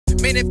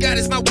Man, if God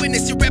is my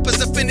witness, you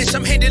rappers are finished.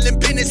 I'm handling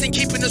business and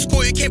keeping the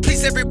score. You can't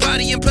please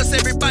everybody, and plus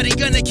everybody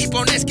gonna keep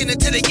on asking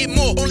until they get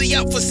more. Only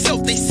out for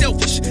self, they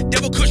selfish.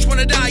 Devil Kush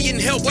wanna die in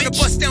hell. Wanna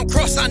bust down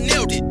cross, I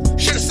nailed it.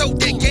 Should've sold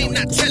that game,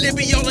 not tell it.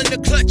 Be all in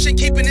the clutch and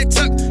keeping it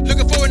tucked.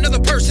 Looking for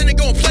another person to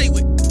go and play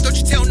with. Don't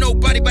you tell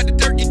nobody about the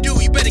dirt you do.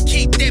 You better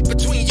keep that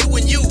between you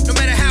and you. No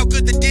matter how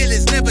good the deal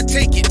is, never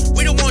take it.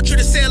 We don't want you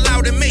to sell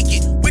out and make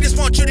it. We just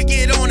want you to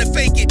get on and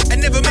fake it. And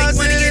never make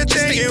money and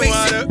just stay basic.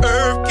 While the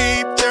earth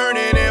keep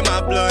turning and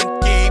my blood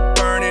keep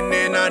burning,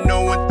 and I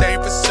know one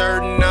thing for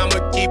certain,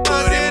 I'ma keep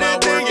putting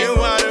my work in.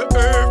 While the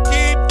earth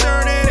keep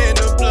turning and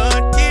the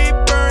blood keep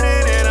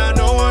burning, and I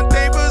know one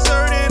thing for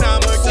certain,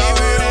 I'ma keep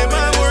putting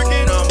my work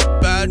in. I'm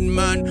a bad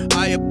man,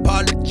 I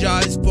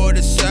apologize for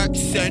this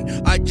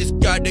accent. I just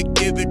gotta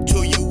give it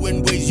to you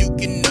in ways you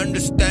can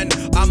understand.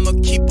 I'ma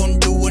keep on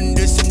doing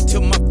this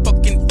until my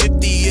fucking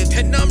 50th,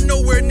 and I'm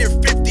nowhere near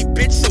 50,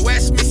 bitch, so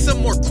ask me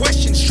some more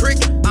questions, trick.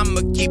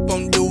 I'ma keep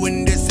on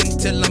doing this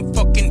until I'm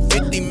fucking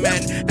 50,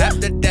 man.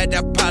 After that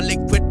I probably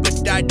quit,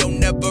 but I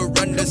don't ever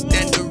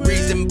understand the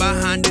reason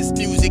behind this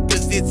music,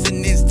 cause it's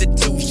an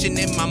institution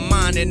in my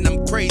mind and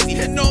I'm crazy.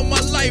 And all my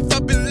life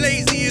I've been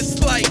lazy,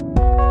 it's like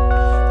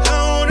I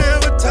don't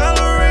ever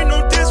tolerate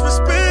no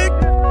disrespect.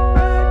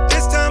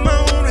 This time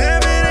I won't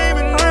have it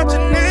aiming at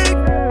your neck.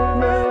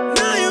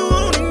 Now you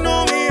won't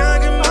ignore me, I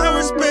give my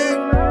respect.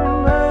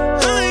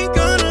 I ain't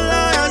gonna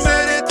lie, I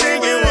said it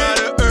thinking. While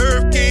the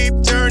earth keep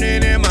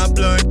turning and my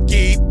blood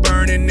keep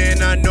burning,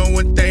 and I know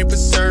one thing for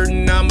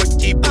certain, I'ma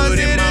keep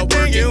putting my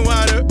work in.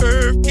 While the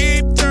earth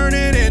keep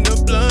turning and the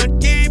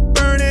blood keep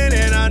burning,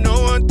 and I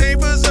know one thing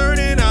for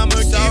certain, I'ma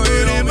keep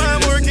putting my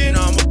work in.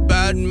 I'm a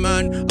bad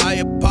man, I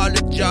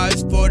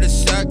apologize for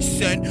this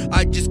accent.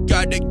 I just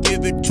gotta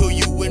give it to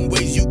you in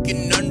ways you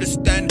can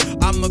understand.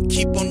 I'ma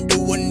keep on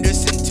doing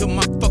this until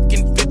my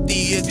fucking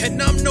 50th,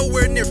 and I'm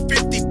nowhere near 50,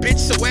 bitch,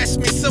 so ask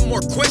me some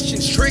more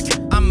questions, trick.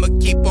 I'ma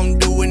keep on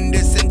doing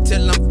this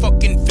until I'm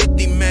fucking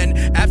 50, man.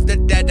 After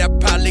that I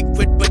probably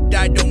quit, but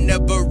I don't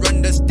ever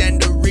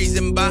understand the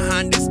reason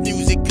behind this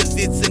music, cause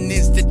it's an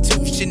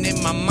institution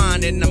in my mind.